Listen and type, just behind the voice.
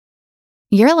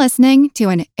You're listening to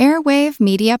an Airwave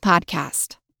Media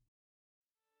Podcast.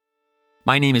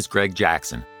 My name is Greg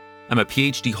Jackson. I'm a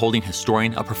PhD-holding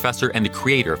historian, a professor, and the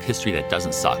creator of History That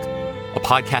Doesn't Suck, a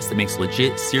podcast that makes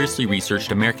legit, seriously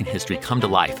researched American history come to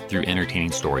life through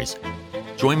entertaining stories.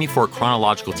 Join me for a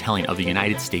chronological telling of the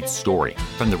United States story,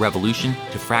 from the Revolution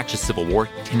to fractious Civil War,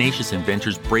 tenacious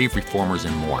inventors, brave reformers,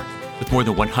 and more. With more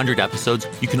than 100 episodes,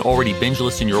 you can already binge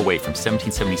listen your way from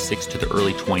 1776 to the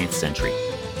early 20th century.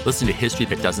 Listen to History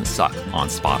That Doesn't Suck on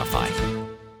Spotify.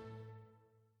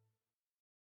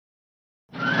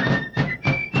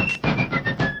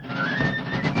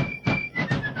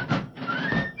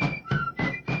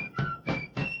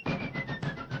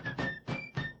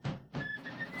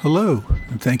 Hello,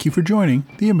 and thank you for joining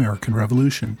The American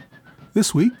Revolution.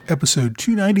 This week, episode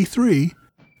 293,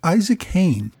 Isaac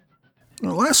Hayne.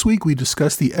 Last week we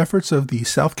discussed the efforts of the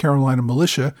South Carolina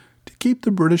militia to keep the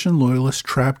British and Loyalists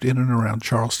trapped in and around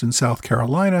Charleston, South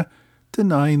Carolina,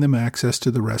 denying them access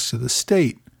to the rest of the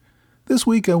state. This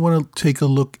week I want to take a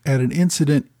look at an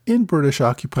incident in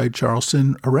British-occupied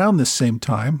Charleston around this same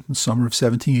time, the summer of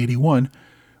 1781,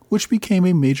 which became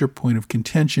a major point of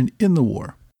contention in the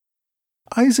war.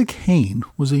 Isaac Hayne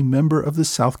was a member of the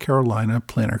South Carolina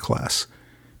planter class.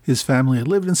 His family had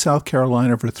lived in South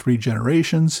Carolina for 3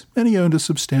 generations, and he owned a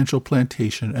substantial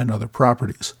plantation and other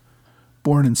properties.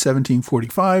 Born in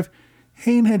 1745,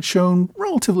 Hayne had shown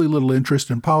relatively little interest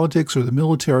in politics or the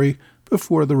military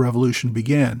before the Revolution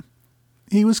began.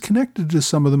 He was connected to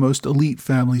some of the most elite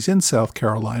families in South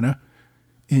Carolina.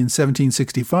 In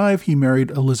 1765, he married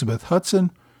Elizabeth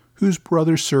Hudson, whose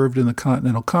brother served in the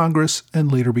Continental Congress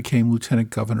and later became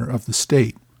lieutenant governor of the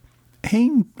state.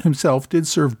 Hayne himself did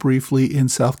serve briefly in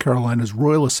South Carolina's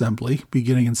Royal Assembly,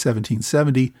 beginning in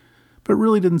 1770, but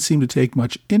really didn't seem to take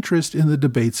much interest in the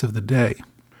debates of the day.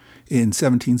 In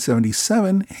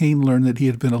 1777, Hayne learned that he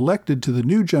had been elected to the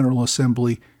new General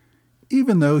Assembly,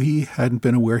 even though he hadn't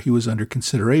been aware he was under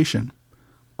consideration.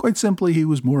 Quite simply, he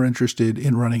was more interested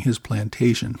in running his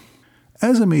plantation.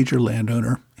 As a major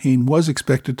landowner, Hayne was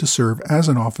expected to serve as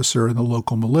an officer in the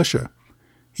local militia.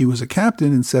 He was a captain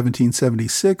in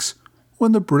 1776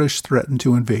 when the British threatened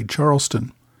to invade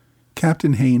Charleston.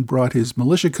 Captain Hayne brought his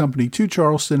militia company to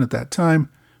Charleston at that time,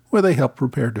 where they helped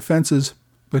prepare defenses,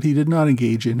 but he did not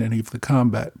engage in any of the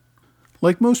combat.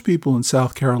 Like most people in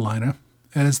South Carolina,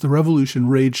 as the Revolution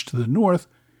raged to the north,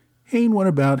 Hayne went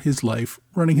about his life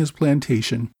running his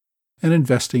plantation and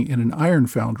investing in an iron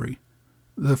foundry.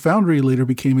 The foundry later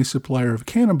became a supplier of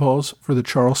cannonballs for the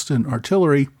Charleston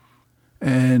artillery,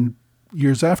 and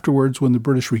years afterwards, when the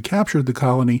British recaptured the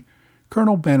colony,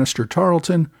 Colonel Bannister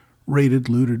Tarleton raided,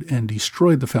 looted, and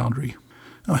destroyed the foundry.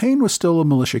 Now, Hayne was still a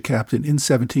militia captain in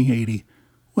 1780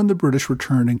 when the British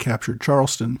returned and captured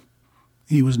Charleston.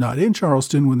 He was not in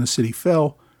Charleston when the city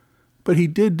fell, but he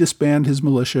did disband his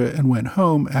militia and went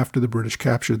home after the British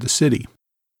captured the city.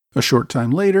 A short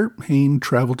time later, Hayne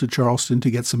traveled to Charleston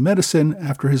to get some medicine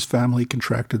after his family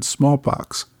contracted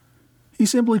smallpox. He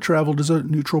simply traveled as a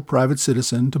neutral private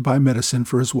citizen to buy medicine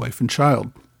for his wife and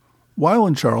child. While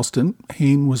in Charleston,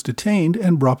 Hayne was detained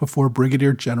and brought before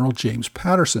Brigadier General James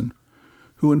Patterson,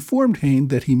 who informed Hayne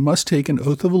that he must take an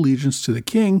oath of allegiance to the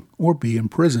king or be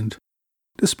imprisoned.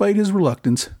 Despite his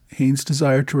reluctance, Hayne's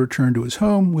desire to return to his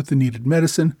home with the needed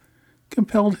medicine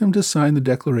compelled him to sign the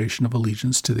Declaration of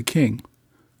Allegiance to the king.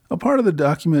 A part of the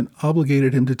document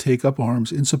obligated him to take up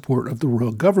arms in support of the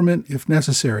royal government if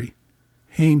necessary.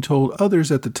 Hayne told others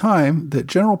at the time that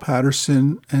General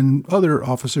Patterson and other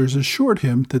officers assured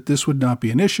him that this would not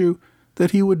be an issue,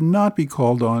 that he would not be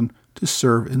called on to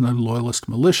serve in the Loyalist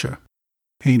militia.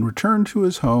 Hayne returned to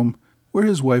his home, where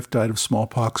his wife died of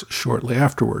smallpox shortly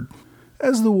afterward.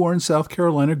 As the war in South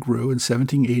Carolina grew in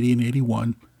 1780 and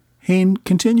 81, Hayne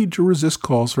continued to resist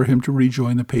calls for him to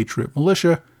rejoin the Patriot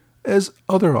militia, as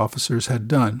other officers had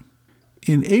done.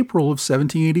 In April of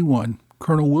 1781,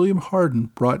 Colonel William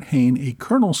Hardin brought Hayne a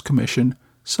colonel's commission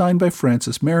signed by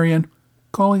Francis Marion,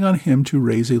 calling on him to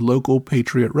raise a local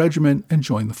Patriot regiment and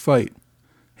join the fight.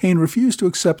 Hayne refused to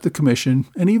accept the commission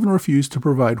and even refused to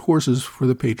provide horses for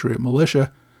the Patriot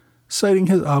militia, citing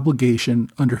his obligation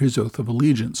under his oath of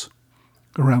allegiance.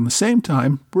 Around the same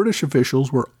time, British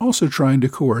officials were also trying to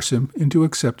coerce him into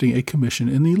accepting a commission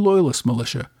in the Loyalist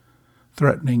militia,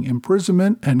 threatening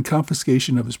imprisonment and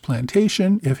confiscation of his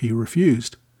plantation if he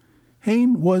refused.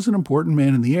 Hayne was an important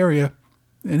man in the area,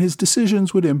 and his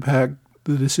decisions would impact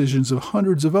the decisions of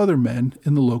hundreds of other men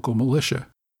in the local militia.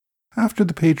 After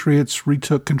the Patriots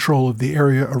retook control of the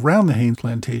area around the Hayne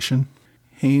plantation,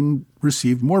 Hayne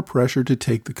received more pressure to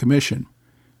take the commission.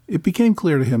 It became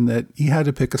clear to him that he had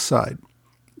to pick a side.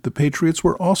 The Patriots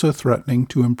were also threatening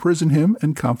to imprison him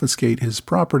and confiscate his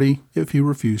property if he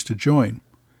refused to join.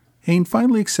 Hayne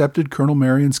finally accepted Colonel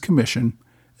Marion's commission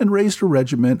and raised a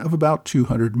regiment of about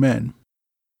 200 men.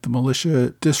 The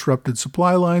militia disrupted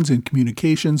supply lines and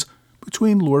communications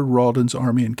between Lord Rawdon's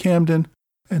army in Camden,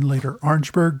 and later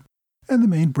Orangeburg, and the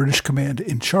main British command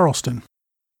in Charleston.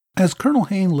 As Colonel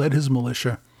Hayne led his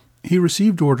militia, he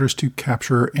received orders to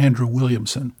capture Andrew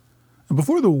Williamson.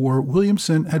 Before the war,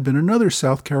 Williamson had been another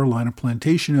South Carolina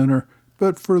plantation owner,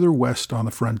 but further west on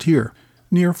the frontier,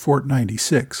 near Fort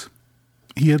 96.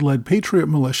 He had led Patriot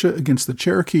militia against the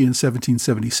Cherokee in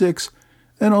 1776,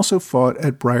 and also fought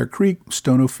at Briar Creek,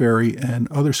 Stono Ferry,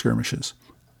 and other skirmishes.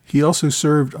 He also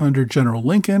served under General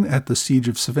Lincoln at the Siege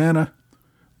of Savannah.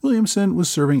 Williamson was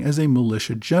serving as a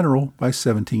militia general by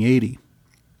 1780.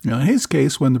 Now, in his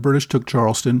case, when the British took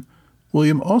Charleston,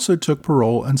 William also took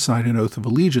parole and signed an oath of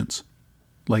allegiance.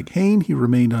 Like Hayne, he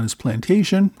remained on his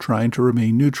plantation, trying to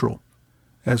remain neutral.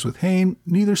 As with Hayne,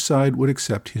 neither side would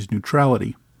accept his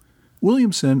neutrality.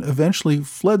 Williamson eventually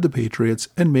fled the Patriots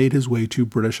and made his way to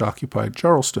British-occupied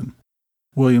Charleston.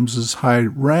 Williams's high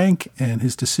rank and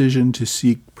his decision to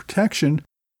seek protection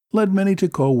led many to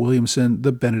call Williamson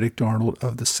the Benedict Arnold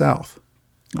of the South.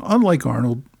 Now, unlike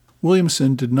Arnold,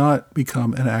 Williamson did not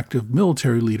become an active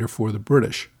military leader for the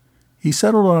British. He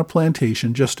settled on a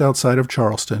plantation just outside of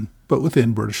Charleston, but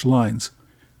within British lines.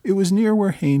 It was near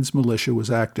where Hayne's militia was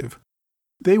active.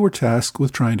 They were tasked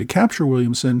with trying to capture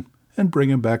Williamson and bring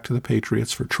him back to the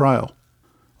Patriots for trial.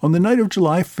 On the night of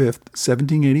July 5,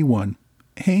 1781,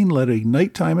 Hayne led a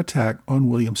nighttime attack on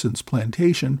Williamson's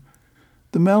plantation.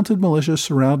 The mounted militia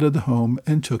surrounded the home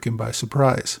and took him by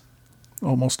surprise.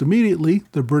 Almost immediately,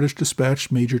 the British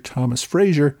dispatched Major Thomas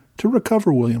Fraser to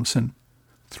recover Williamson.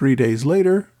 3 days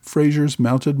later, Fraser's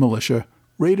mounted militia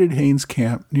raided Hayne's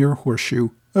camp near Horseshoe,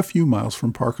 a few miles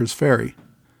from Parker's Ferry.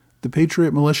 The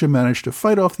Patriot militia managed to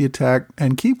fight off the attack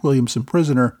and keep Williamson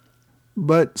prisoner,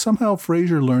 but somehow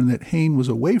Fraser learned that Hayne was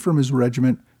away from his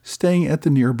regiment, staying at the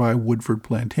nearby Woodford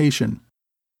plantation.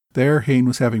 There, Hayne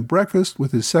was having breakfast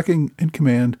with his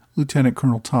second-in-command, Lieutenant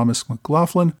Colonel Thomas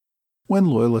McLaughlin, when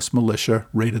Loyalist militia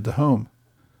raided the home.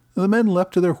 The men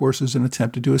leapt to their horses and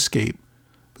attempted to escape,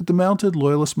 but the mounted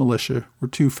Loyalist militia were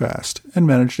too fast and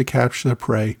managed to capture their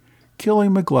prey,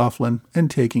 killing McLaughlin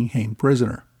and taking Hayne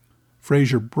prisoner.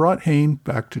 Fraser brought Hayne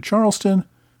back to Charleston,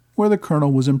 where the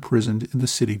colonel was imprisoned in the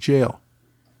city jail.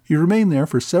 He remained there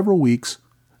for several weeks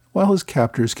while his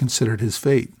captors considered his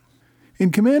fate.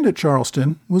 In command at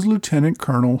Charleston was Lieutenant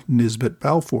Colonel Nisbet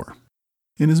Balfour.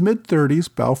 In his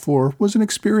mid-30s, Balfour was an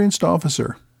experienced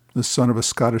officer. The son of a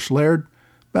Scottish laird,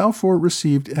 Balfour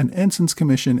received an ensign's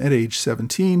commission at age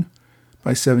 17.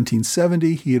 By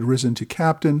 1770, he had risen to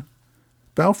captain.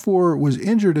 Balfour was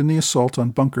injured in the assault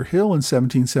on Bunker Hill in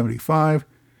 1775.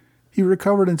 He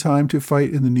recovered in time to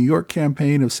fight in the New York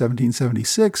campaign of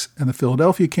 1776 and the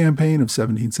Philadelphia campaign of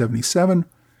 1777.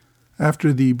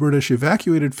 After the British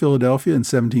evacuated Philadelphia in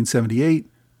 1778,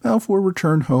 Balfour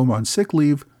returned home on sick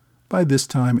leave, by this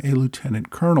time a lieutenant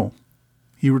colonel.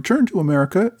 He returned to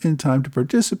America in time to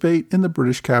participate in the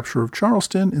British capture of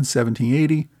Charleston in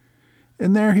 1780,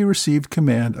 and there he received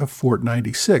command of Fort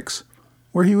 96,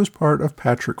 where he was part of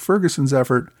Patrick Ferguson's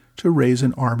effort to raise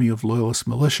an army of Loyalist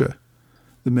militia.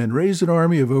 The men raised an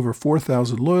army of over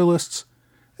 4,000 Loyalists,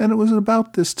 and it was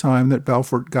about this time that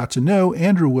Balfour got to know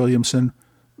Andrew Williamson,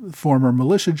 the former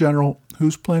militia general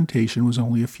whose plantation was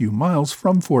only a few miles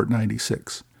from Fort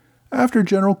 96. After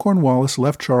General Cornwallis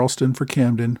left Charleston for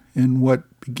Camden in what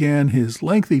began his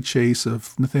lengthy chase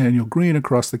of Nathanael Greene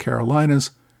across the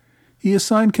Carolinas, he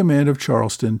assigned command of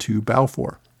Charleston to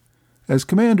Balfour. As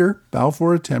commander,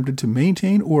 Balfour attempted to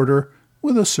maintain order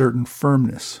with a certain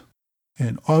firmness.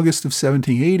 In August of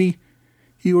 1780,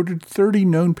 he ordered 30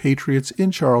 known patriots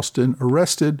in Charleston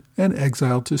arrested and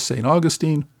exiled to St.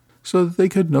 Augustine so that they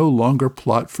could no longer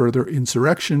plot further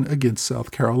insurrection against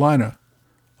South Carolina.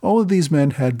 All of these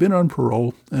men had been on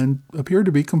parole and appeared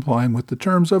to be complying with the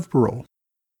terms of parole.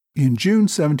 In June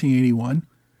 1781,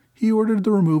 he ordered the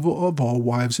removal of all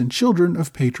wives and children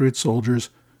of Patriot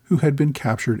soldiers who had been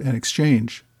captured and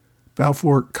exchanged.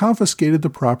 Balfour confiscated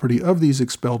the property of these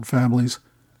expelled families,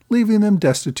 leaving them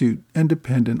destitute and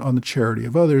dependent on the charity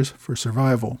of others for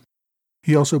survival.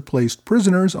 He also placed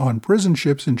prisoners on prison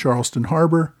ships in Charleston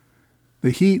Harbor. The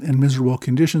heat and miserable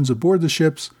conditions aboard the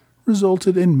ships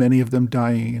resulted in many of them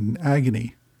dying in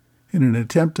agony. In an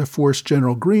attempt to force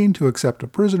General Greene to accept a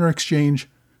prisoner exchange,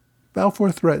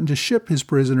 Balfour threatened to ship his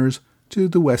prisoners to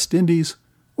the West Indies,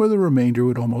 where the remainder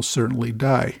would almost certainly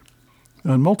die.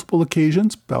 On multiple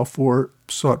occasions, Balfour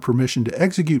sought permission to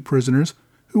execute prisoners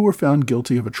who were found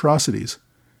guilty of atrocities.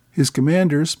 His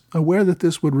commanders, aware that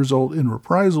this would result in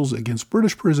reprisals against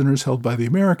British prisoners held by the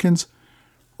Americans,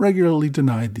 regularly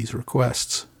denied these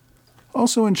requests.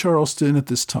 Also in Charleston at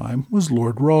this time was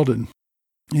Lord Rawdon.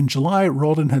 In July,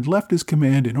 Rawdon had left his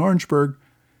command in Orangeburg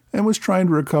and was trying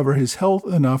to recover his health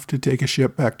enough to take a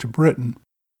ship back to Britain.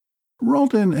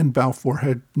 Rawdon and Balfour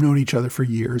had known each other for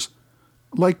years.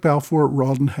 Like Balfour,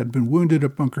 Rawdon had been wounded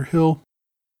at Bunker Hill.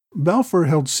 Balfour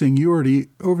held seniority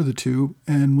over the two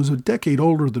and was a decade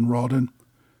older than Rawdon,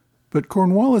 but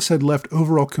Cornwallis had left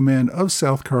overall command of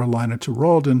South Carolina to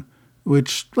Rawdon,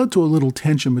 which led to a little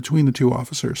tension between the two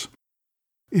officers.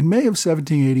 In May of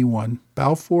 1781,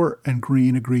 Balfour and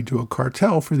Greene agreed to a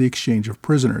cartel for the exchange of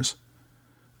prisoners.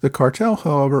 The cartel,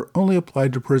 however, only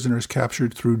applied to prisoners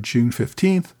captured through June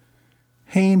 15th.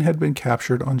 Hayne had been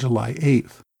captured on July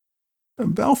 8th.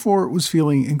 Balfour was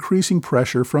feeling increasing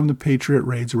pressure from the Patriot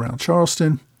raids around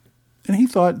Charleston, and he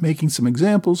thought making some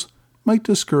examples might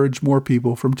discourage more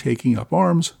people from taking up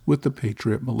arms with the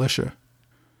Patriot militia.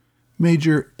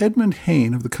 Major Edmund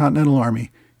Hayne of the Continental Army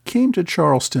came to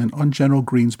Charleston on General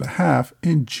Greene's behalf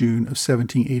in June of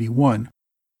 1781.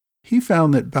 He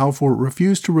found that Balfour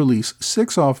refused to release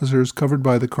 6 officers covered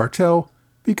by the cartel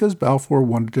because Balfour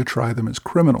wanted to try them as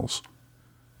criminals.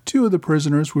 2 of the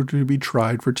prisoners were to be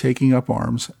tried for taking up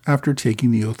arms after taking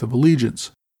the oath of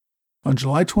allegiance. On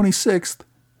July 26th,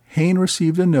 Hayne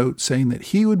received a note saying that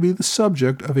he would be the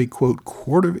subject of a, quote,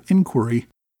 court of inquiry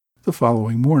the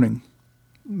following morning.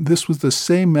 This was the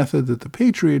same method that the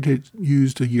Patriot had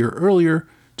used a year earlier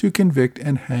to convict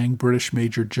and hang British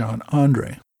Major John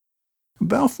Andre.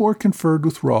 Balfour conferred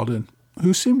with Rawdon,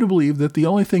 who seemed to believe that the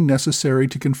only thing necessary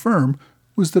to confirm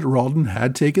was that Rawdon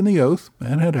had taken the oath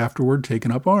and had afterward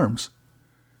taken up arms.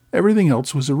 Everything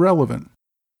else was irrelevant.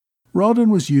 Rawdon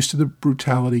was used to the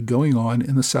brutality going on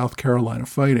in the South Carolina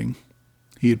fighting.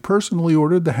 He had personally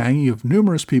ordered the hanging of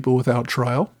numerous people without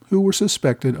trial who were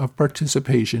suspected of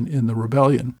participation in the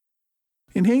rebellion.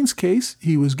 In Hayne's case,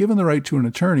 he was given the right to an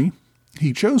attorney.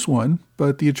 He chose one,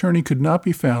 but the attorney could not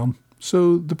be found,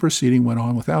 so the proceeding went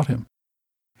on without him.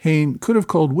 Hayne could have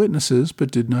called witnesses,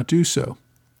 but did not do so.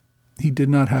 He did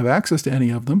not have access to any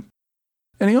of them,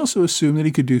 and he also assumed that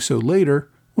he could do so later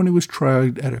when he was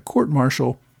tried at a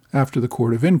court-martial after the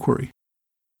Court of Inquiry.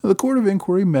 The Court of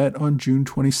Inquiry met on June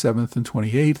 27th and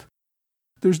 28th.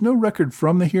 There's no record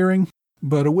from the hearing,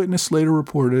 but a witness later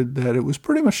reported that it was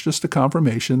pretty much just a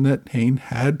confirmation that Hayne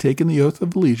had taken the oath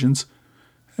of allegiance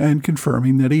and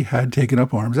confirming that he had taken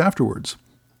up arms afterwards.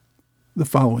 The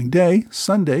following day,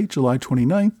 Sunday, July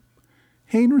 29th,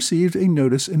 Hayne received a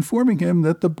notice informing him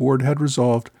that the board had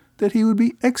resolved that he would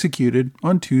be executed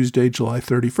on Tuesday, July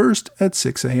 31st at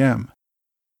 6 a.m.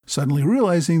 Suddenly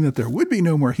realizing that there would be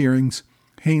no more hearings,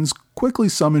 Haynes quickly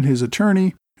summoned his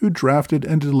attorney, who drafted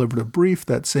and delivered a brief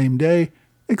that same day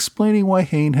explaining why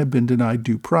Hayne had been denied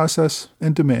due process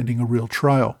and demanding a real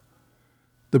trial.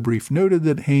 The brief noted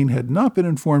that Hayne had not been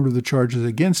informed of the charges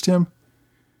against him.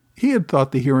 He had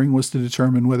thought the hearing was to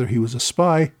determine whether he was a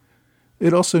spy.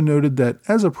 It also noted that,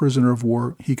 as a prisoner of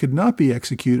war, he could not be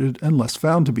executed unless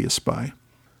found to be a spy.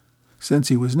 Since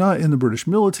he was not in the British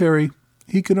military,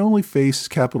 he could only face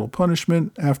capital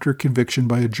punishment after conviction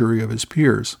by a jury of his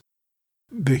peers.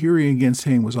 The hearing against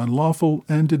Hayne was unlawful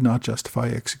and did not justify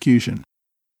execution.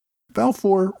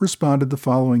 Balfour responded the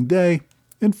following day,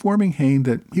 informing Hayne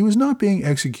that he was not being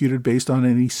executed based on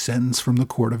any sentence from the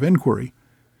Court of Inquiry.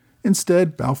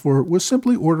 Instead, Balfour was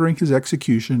simply ordering his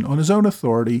execution on his own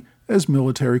authority as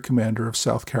military commander of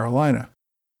South Carolina.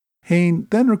 Hayne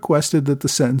then requested that the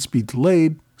sentence be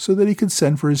delayed so that he could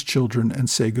send for his children and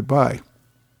say goodbye.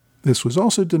 This was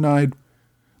also denied,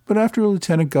 but after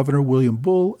Lieutenant Governor William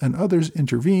Bull and others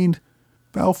intervened,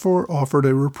 Balfour offered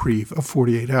a reprieve of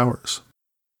 48 hours.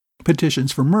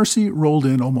 Petitions for mercy rolled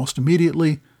in almost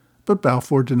immediately, but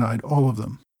Balfour denied all of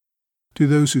them. To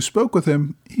those who spoke with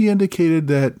him, he indicated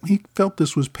that he felt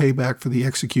this was payback for the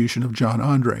execution of John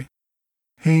Andre.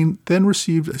 Hayne then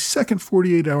received a second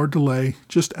 48-hour delay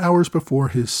just hours before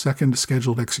his second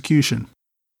scheduled execution.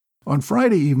 On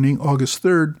Friday evening, August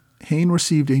 3rd, Hayne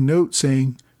received a note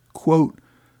saying, quote,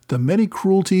 "The many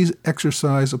cruelties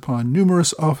exercised upon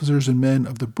numerous officers and men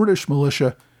of the British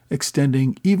militia,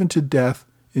 extending even to death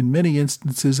in many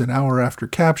instances an hour after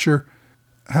capture,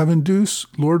 have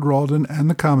induced Lord Rawdon and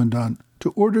the Commandant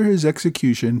to order his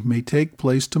execution may take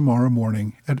place tomorrow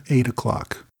morning at 8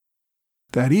 o'clock.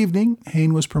 That evening,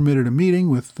 Hayne was permitted a meeting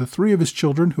with the 3 of his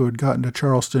children who had gotten to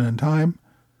Charleston in time.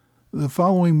 The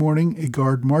following morning, a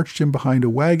guard marched him behind a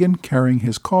wagon carrying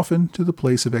his coffin to the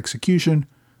place of execution,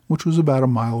 which was about a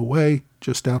mile away,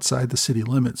 just outside the city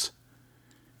limits.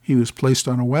 He was placed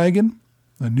on a wagon,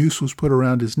 a noose was put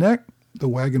around his neck, the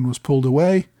wagon was pulled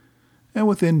away, and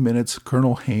within minutes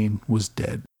Colonel Hayne was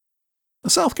dead.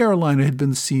 South Carolina had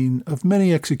been the scene of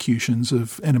many executions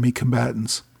of enemy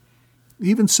combatants.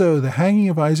 Even so, the hanging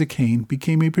of Isaac Hayne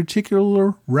became a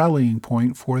particular rallying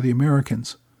point for the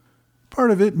Americans.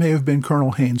 Part of it may have been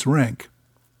Colonel Hayne's rank.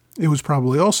 It was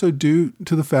probably also due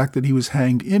to the fact that he was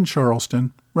hanged in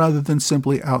Charleston rather than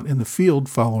simply out in the field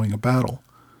following a battle.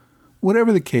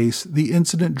 Whatever the case, the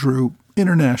incident drew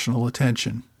international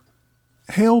attention.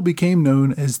 Hale became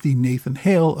known as the Nathan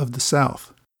Hale of the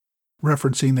South,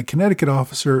 referencing the Connecticut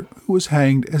officer who was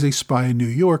hanged as a spy in New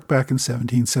York back in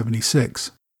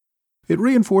 1776. It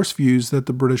reinforced views that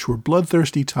the British were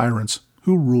bloodthirsty tyrants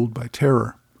who ruled by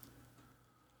terror.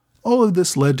 All of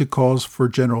this led to calls for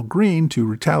General Greene to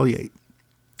retaliate.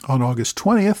 On August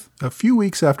 20th, a few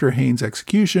weeks after Hayne's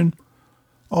execution,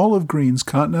 all of Greene's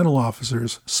Continental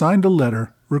officers signed a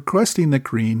letter requesting that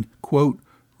Greene, quote,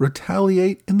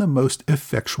 retaliate in the most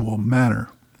effectual manner.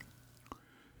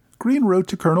 Greene wrote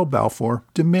to Colonel Balfour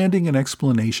demanding an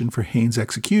explanation for Hayne's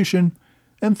execution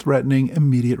and threatening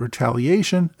immediate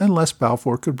retaliation unless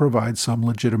Balfour could provide some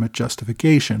legitimate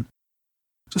justification.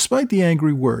 Despite the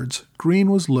angry words, Greene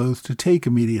was loath to take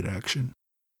immediate action.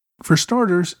 For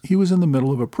starters, he was in the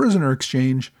middle of a prisoner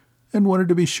exchange and wanted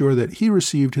to be sure that he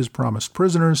received his promised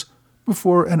prisoners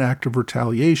before an act of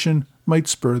retaliation might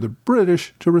spur the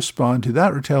British to respond to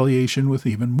that retaliation with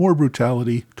even more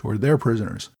brutality toward their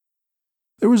prisoners.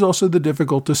 There was also the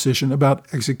difficult decision about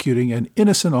executing an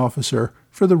innocent officer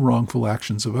for the wrongful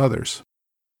actions of others.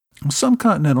 Some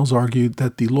Continentals argued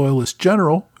that the Loyalist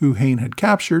general who Hayne had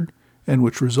captured, and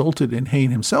which resulted in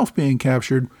Hayne himself being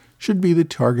captured, should be the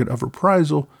target of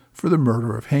reprisal for the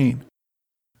murder of Hayne.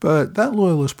 But that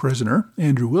Loyalist prisoner,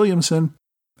 Andrew Williamson,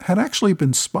 had actually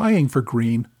been spying for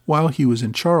Greene while he was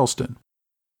in Charleston.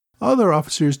 Other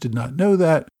officers did not know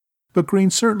that, but Greene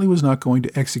certainly was not going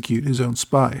to execute his own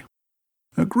spy.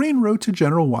 Now, Greene wrote to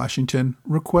General Washington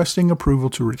requesting approval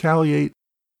to retaliate.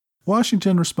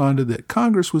 Washington responded that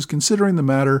Congress was considering the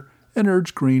matter and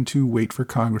urged Greene to wait for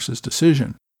Congress's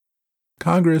decision.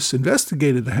 Congress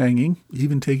investigated the hanging,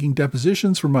 even taking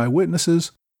depositions from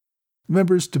eyewitnesses.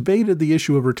 Members debated the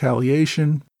issue of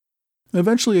retaliation.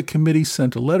 Eventually, a committee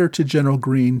sent a letter to General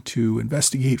Greene to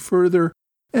investigate further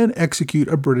and execute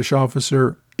a British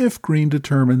officer if Greene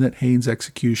determined that Hayne's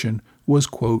execution was,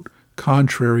 quote,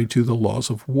 contrary to the laws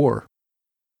of war.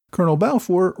 Colonel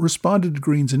Balfour responded to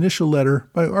Greene's initial letter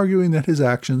by arguing that his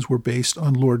actions were based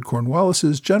on Lord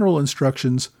Cornwallis's general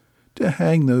instructions to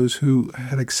hang those who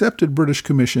had accepted British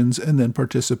commissions and then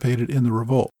participated in the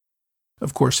revolt.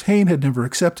 Of course, Hayne had never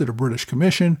accepted a British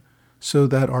commission, so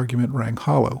that argument rang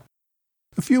hollow.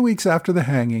 A few weeks after the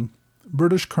hanging,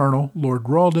 British Colonel Lord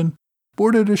Rawdon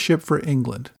boarded a ship for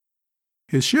England.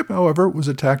 His ship, however, was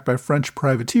attacked by French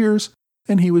privateers,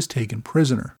 and he was taken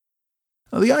prisoner.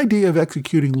 Now, the idea of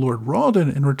executing Lord Rawdon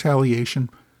in retaliation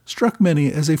struck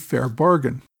many as a fair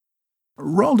bargain.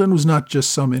 Rawdon was not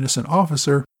just some innocent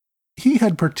officer. He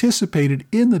had participated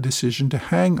in the decision to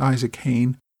hang Isaac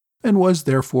Hayne and was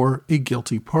therefore a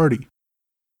guilty party.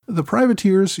 The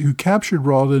privateers who captured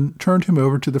Rawdon turned him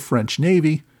over to the French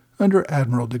Navy under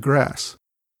Admiral de Grasse.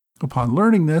 Upon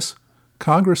learning this,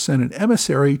 Congress sent an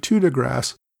emissary to de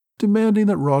Grasse demanding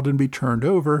that Rawdon be turned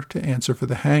over to answer for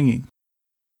the hanging.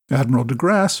 Admiral de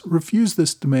Grasse refused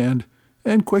this demand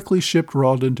and quickly shipped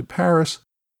Rawdon to Paris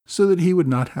so that he would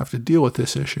not have to deal with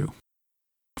this issue.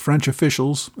 French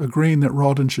officials, agreeing that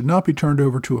Rawdon should not be turned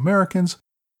over to Americans,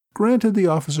 granted the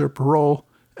officer parole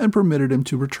and permitted him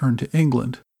to return to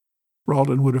England.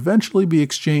 Rawdon would eventually be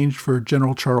exchanged for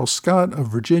General Charles Scott of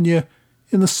Virginia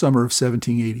in the summer of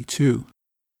 1782.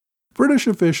 British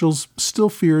officials still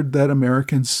feared that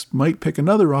Americans might pick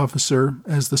another officer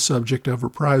as the subject of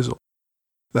reprisal.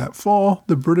 That fall,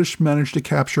 the British managed to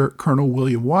capture Colonel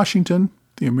William Washington,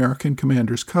 the American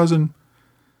commander's cousin.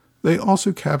 They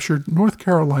also captured North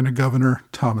Carolina Governor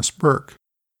Thomas Burke.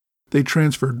 They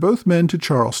transferred both men to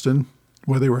Charleston,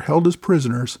 where they were held as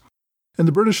prisoners, and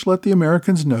the British let the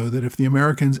Americans know that if the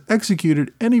Americans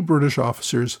executed any British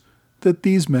officers, that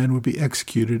these men would be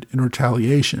executed in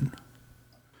retaliation.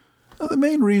 Now, the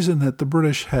main reason that the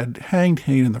British had hanged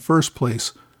Hayne in the first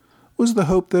place was the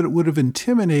hope that it would have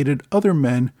intimidated other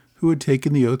men who had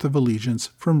taken the oath of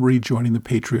allegiance from rejoining the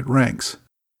Patriot ranks.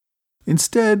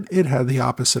 Instead, it had the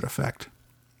opposite effect.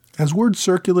 As word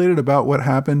circulated about what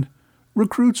happened,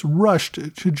 recruits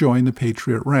rushed to join the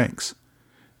Patriot ranks.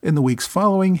 In the weeks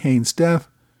following Hayne's death,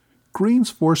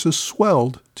 Greene's forces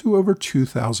swelled to over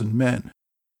 2,000 men.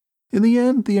 In the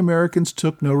end, the Americans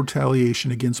took no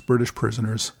retaliation against British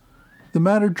prisoners. The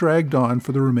matter dragged on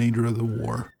for the remainder of the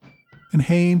war. and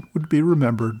Hayne would be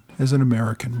remembered as an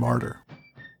American martyr.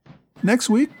 Next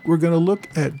week, we're going to look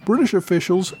at British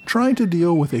officials trying to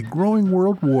deal with a growing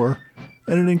world war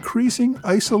and an increasing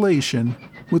isolation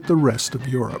with the rest of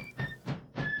Europe.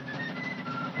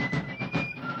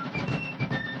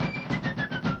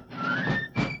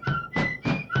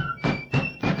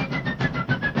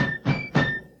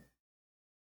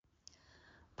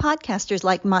 Podcasters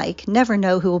like Mike never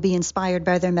know who will be inspired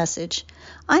by their message.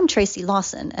 I'm Tracy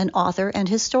Lawson, an author and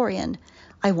historian.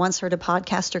 I once heard a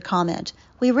podcaster comment,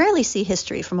 "We rarely see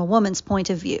history from a woman's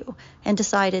point of view," and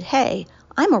decided, hey,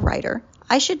 I'm a writer.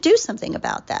 I should do something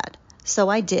about that. So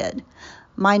I did.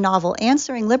 My novel,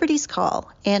 Answering Liberty's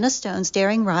Call, Anna Stone's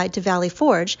Daring Ride to Valley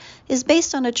Forge, is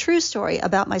based on a true story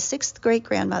about my 6th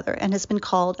great-grandmother and has been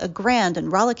called a grand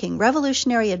and rollicking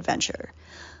revolutionary adventure.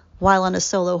 While on a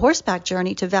solo horseback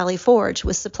journey to Valley Forge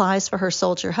with supplies for her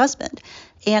soldier husband,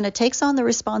 Anna takes on the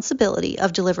responsibility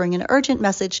of delivering an urgent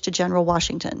message to General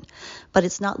Washington. But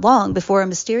it's not long before a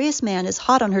mysterious man is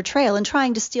hot on her trail and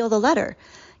trying to steal the letter.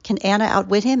 Can Anna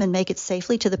outwit him and make it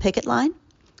safely to the picket line?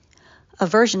 A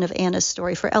version of Anna's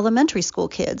story for elementary school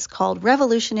kids called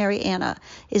Revolutionary Anna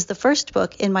is the first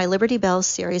book in my Liberty Bells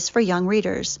series for young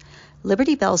readers.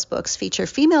 Liberty Bells books feature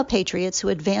female patriots who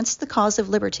advanced the cause of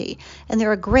liberty, and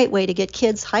they're a great way to get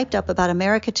kids hyped up about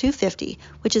America 250,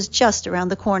 which is just around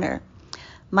the corner.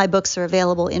 My books are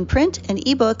available in print and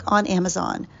ebook on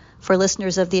Amazon. For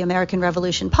listeners of the American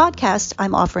Revolution podcast,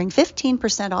 I'm offering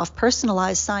 15% off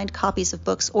personalized signed copies of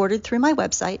books ordered through my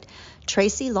website,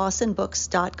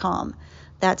 tracylawsonbooks.com.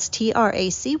 That's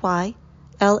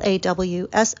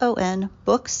TracyLawson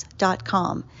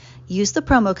books.com. Use the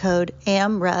promo code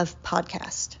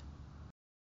AMREVPodcast.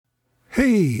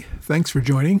 Hey, thanks for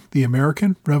joining the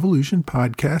American Revolution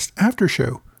Podcast After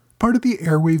Show, part of the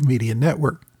Airwave Media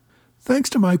Network. Thanks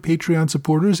to my Patreon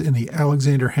supporters in the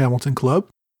Alexander Hamilton Club,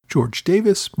 George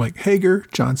Davis, Mike Hager,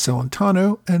 John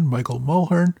Celentano, and Michael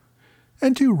Mulhern,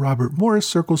 and to Robert Morris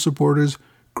Circle supporters,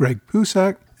 Greg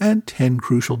Pusak, and 10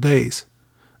 Crucial Days.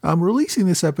 I'm releasing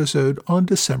this episode on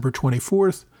December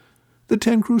 24th. The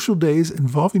 10 Crucial Days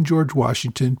involving George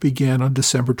Washington began on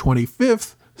December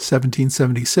 25th,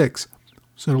 1776.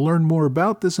 So to learn more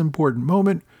about this important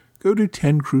moment, go to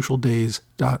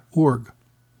 10crucialdays.org.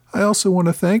 I also want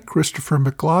to thank Christopher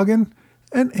McLaughlin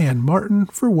and Ann Martin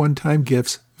for one-time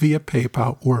gifts via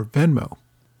PayPal or Venmo.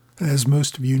 As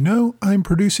most of you know, I'm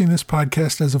producing this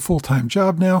podcast as a full-time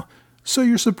job now, so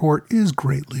your support is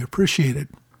greatly appreciated.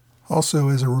 Also,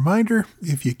 as a reminder,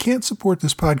 if you can't support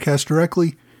this podcast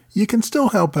directly, you can still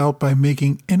help out by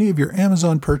making any of your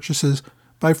Amazon purchases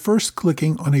by first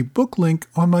clicking on a book link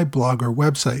on my blog or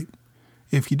website.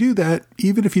 If you do that,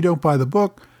 even if you don't buy the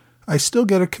book, I still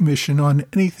get a commission on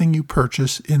anything you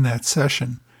purchase in that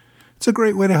session. It's a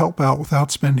great way to help out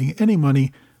without spending any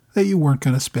money that you weren't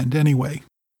going to spend anyway.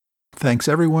 Thanks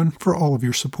everyone for all of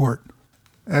your support.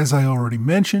 As I already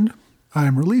mentioned, I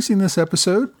am releasing this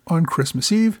episode on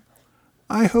Christmas Eve.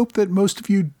 I hope that most of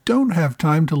you don't have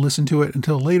time to listen to it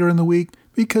until later in the week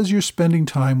because you're spending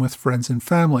time with friends and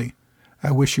family.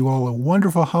 I wish you all a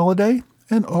wonderful holiday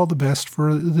and all the best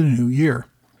for the new year.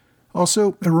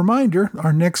 Also, a reminder,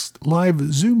 our next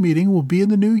live Zoom meeting will be in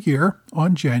the new year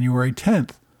on January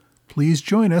 10th. Please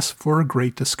join us for a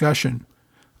great discussion.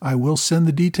 I will send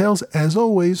the details, as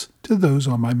always, to those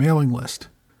on my mailing list.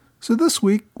 So this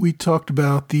week, we talked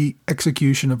about the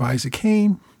execution of Isaac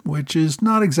Hayne, which is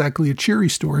not exactly a cheery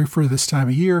story for this time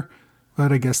of year,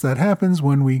 but I guess that happens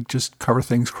when we just cover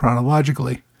things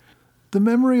chronologically. The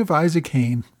memory of Isaac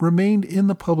Hayne remained in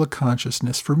the public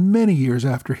consciousness for many years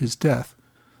after his death.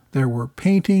 There were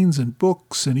paintings and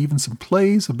books and even some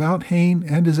plays about Hayne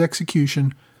and his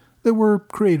execution that were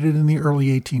created in the early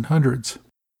 1800s.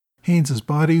 Hayne's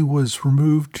body was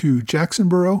removed to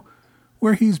Jacksonboro,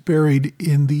 where he's buried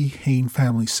in the Hayne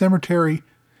family cemetery,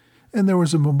 and there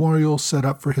was a memorial set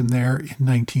up for him there in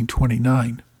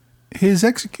 1929. His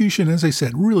execution, as I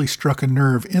said, really struck a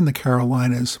nerve in the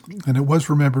Carolinas, and it was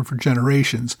remembered for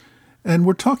generations. And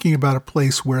we're talking about a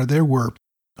place where there were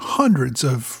hundreds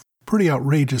of pretty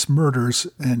outrageous murders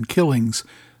and killings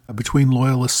between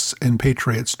Loyalists and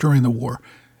Patriots during the war.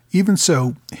 Even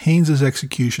so, Haynes's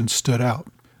execution stood out.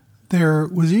 There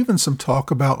was even some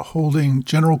talk about holding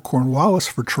General Cornwallis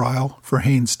for trial for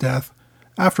Hayne's death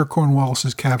after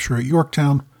Cornwallis's capture at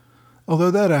Yorktown,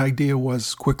 although that idea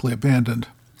was quickly abandoned.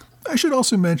 I should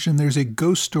also mention there's a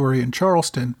ghost story in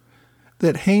Charleston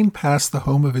that Hayne passed the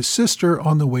home of his sister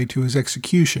on the way to his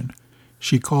execution.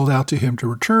 She called out to him to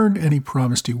return, and he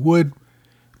promised he would.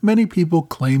 Many people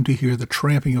claim to hear the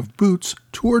tramping of boots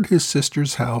toward his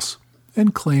sister's house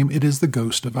and claim it is the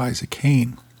ghost of Isaac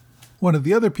Hayne. One of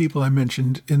the other people I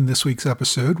mentioned in this week's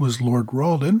episode was Lord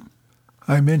Rawdon.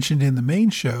 I mentioned in the main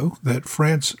show that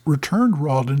France returned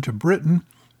Rawdon to Britain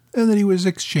and that he was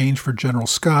exchanged for General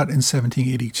Scott in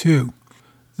 1782.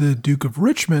 The Duke of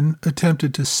Richmond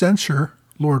attempted to censure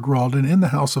Lord Rawdon in the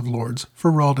House of Lords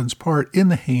for Rawdon's part in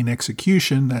the Hayne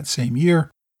execution that same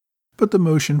year, but the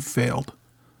motion failed.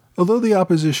 Although the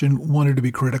opposition wanted to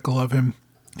be critical of him,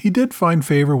 he did find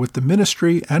favor with the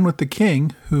ministry and with the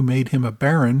king, who made him a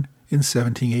baron in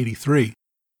 1783.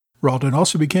 Rawdon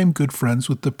also became good friends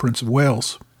with the Prince of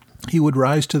Wales. He would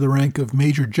rise to the rank of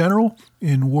Major General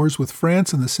in wars with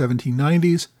France in the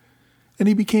 1790s, and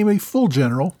he became a full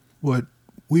general, what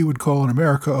we would call in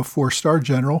America a 4-star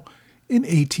general, in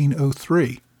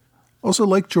 1803. Also,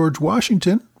 like George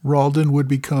Washington, Rawdon would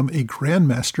become a Grand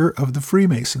Master of the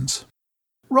Freemasons.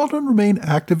 Rawdon remained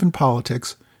active in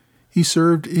politics. He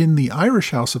served in the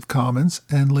Irish House of Commons,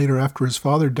 and later, after his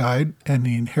father died and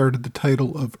he inherited the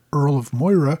title of Earl of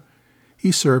Moira, he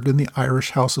served in the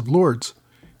Irish House of Lords.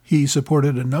 He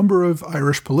supported a number of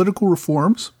Irish political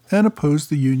reforms and opposed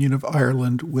the union of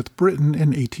Ireland with Britain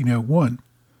in 1801.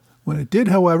 When it did,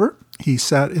 however, he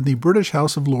sat in the British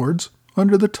House of Lords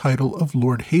under the title of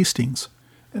Lord Hastings.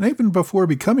 And even before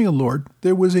becoming a lord,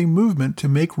 there was a movement to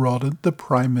make Rawdon the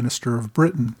Prime Minister of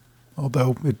Britain,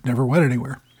 although it never went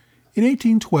anywhere. In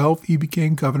 1812, he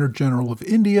became Governor-General of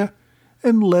India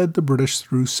and led the British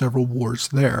through several wars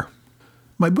there.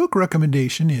 My book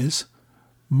recommendation is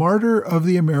Martyr of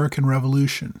the American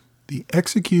Revolution, The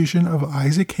Execution of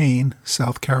Isaac Hayne,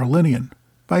 South Carolinian,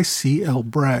 by C.L.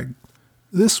 Bragg.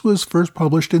 This was first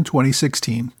published in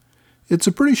 2016. It's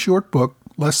a pretty short book,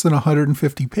 less than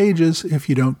 150 pages if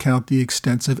you don't count the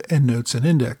extensive endnotes and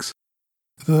index.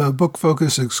 The book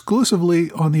focuses exclusively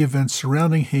on the events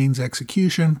surrounding Hayne's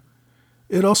execution.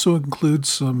 It also includes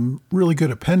some really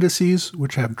good appendices,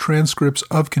 which have transcripts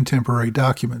of contemporary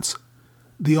documents.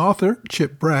 The author,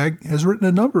 Chip Bragg, has written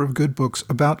a number of good books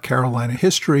about Carolina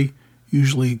history,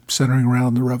 usually centering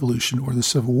around the Revolution or the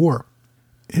Civil War.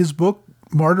 His book,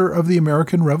 Martyr of the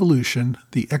American Revolution,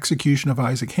 The Execution of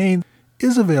Isaac Hayne,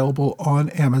 is available on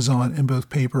Amazon in both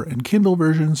paper and Kindle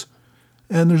versions,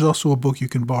 and there's also a book you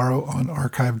can borrow on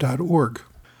archive.org.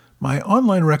 My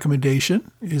online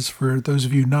recommendation is for those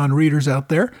of you non-readers out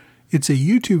there. It's a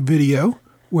YouTube video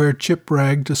where Chip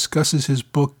Bragg discusses his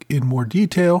book in more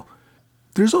detail.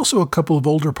 There's also a couple of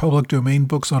older public domain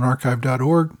books on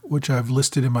archive.org, which I've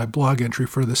listed in my blog entry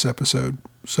for this episode.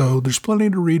 So there's plenty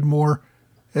to read more.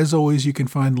 As always, you can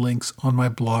find links on my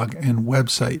blog and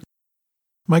website.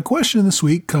 My question this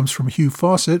week comes from Hugh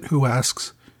Fawcett, who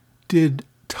asks, did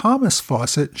Thomas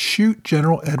Fawcett shoot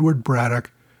General Edward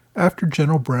Braddock after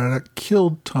General Braddock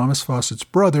killed Thomas Fawcett's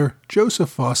brother, Joseph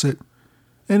Fawcett,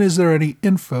 and is there any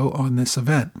info on this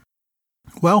event?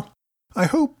 Well, I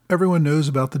hope everyone knows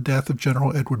about the death of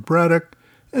General Edward Braddock,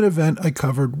 an event I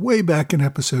covered way back in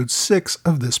episode 6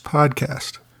 of this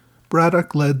podcast.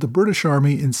 Braddock led the British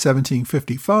Army in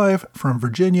 1755 from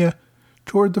Virginia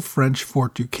toward the French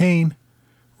Fort Duquesne,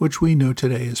 which we know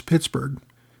today as Pittsburgh.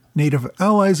 Native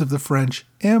allies of the French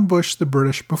ambushed the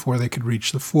British before they could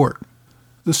reach the fort.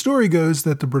 The story goes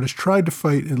that the British tried to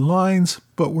fight in lines,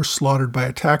 but were slaughtered by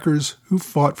attackers who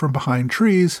fought from behind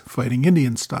trees, fighting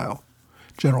Indian style.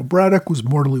 General Braddock was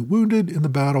mortally wounded in the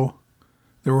battle.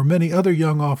 There were many other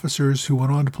young officers who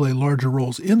went on to play larger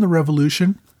roles in the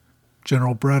Revolution.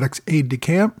 General Braddock's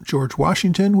aide-de-camp, George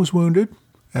Washington, was wounded,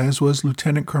 as was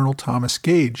Lieutenant Colonel Thomas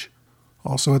Gage.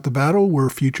 Also at the battle were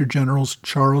future generals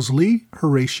Charles Lee,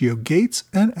 Horatio Gates,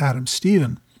 and Adam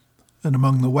Stephen. And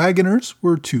among the wagoners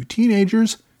were 2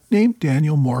 teenagers named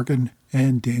Daniel Morgan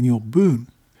and Daniel Boone.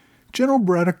 General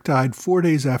Braddock died 4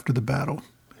 days after the battle.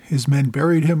 His men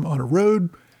buried him on a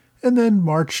road and then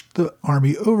marched the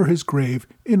army over his grave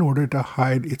in order to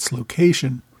hide its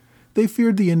location. They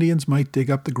feared the Indians might dig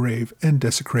up the grave and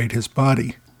desecrate his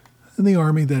body. And the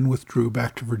army then withdrew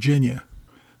back to Virginia.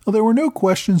 Well, there were no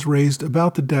questions raised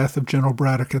about the death of General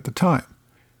Braddock at the time.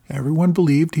 Everyone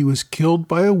believed he was killed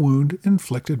by a wound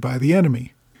inflicted by the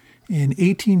enemy. In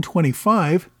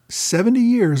 1825, 70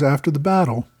 years after the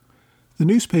battle, the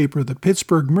newspaper The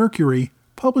Pittsburgh Mercury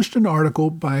published an article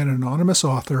by an anonymous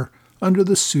author under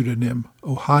the pseudonym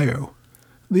Ohio.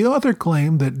 The author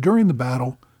claimed that during the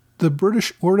battle, the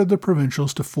British ordered the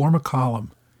provincials to form a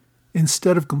column.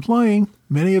 Instead of complying,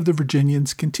 many of the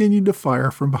Virginians continued to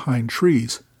fire from behind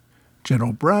trees.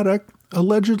 General Braddock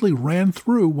allegedly ran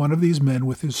through one of these men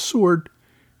with his sword,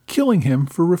 killing him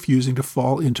for refusing to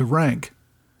fall into rank.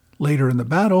 Later in the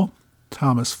battle,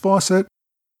 Thomas Fawcett,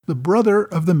 the brother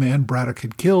of the man Braddock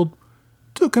had killed,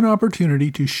 took an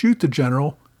opportunity to shoot the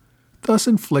general, thus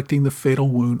inflicting the fatal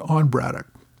wound on Braddock.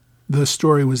 The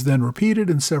story was then repeated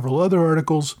in several other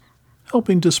articles,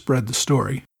 helping to spread the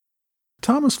story.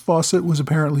 Thomas Fawcett was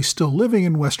apparently still living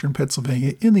in western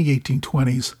Pennsylvania in the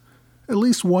 1820s. At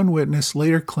least one witness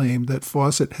later claimed that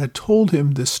Fawcett had told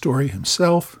him this story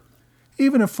himself.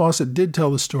 Even if Fawcett did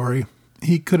tell the story,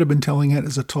 he could have been telling it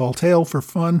as a tall tale for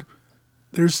fun.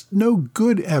 There's no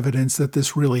good evidence that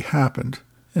this really happened.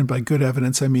 And by good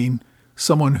evidence, I mean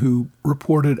someone who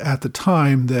reported at the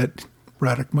time that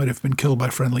Braddock might have been killed by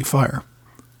friendly fire.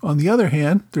 On the other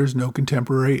hand, there's no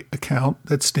contemporary account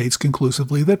that states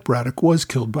conclusively that Braddock was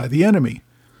killed by the enemy.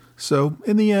 So,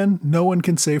 in the end, no one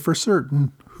can say for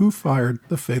certain who fired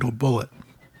the fatal bullet.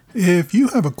 If you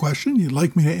have a question you'd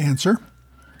like me to answer,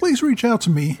 please reach out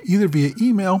to me either via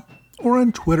email or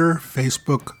on Twitter,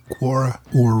 Facebook, Quora,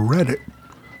 or Reddit.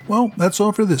 Well, that's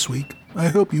all for this week. I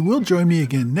hope you will join me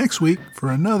again next week for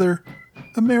another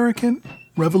American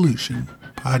Revolution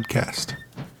podcast.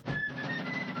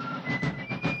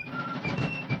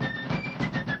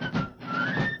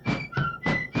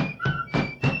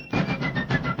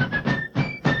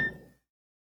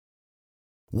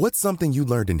 What's something you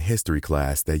learned in history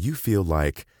class that you feel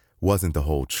like wasn't the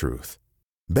whole truth?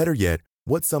 Better yet,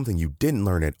 what's something you didn't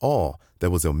learn at all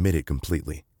that was omitted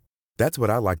completely? That's what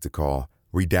I like to call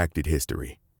redacted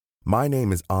history. My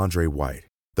name is Andre White,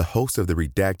 the host of the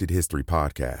Redacted History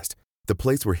Podcast, the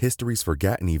place where history's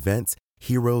forgotten events,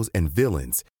 heroes, and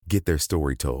villains get their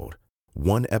story told,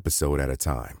 one episode at a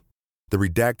time. The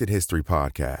Redacted History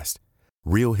Podcast.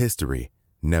 Real history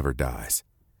never dies.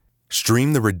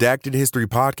 Stream the Redacted History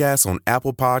Podcast on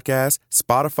Apple Podcasts,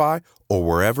 Spotify, or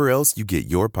wherever else you get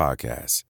your podcasts.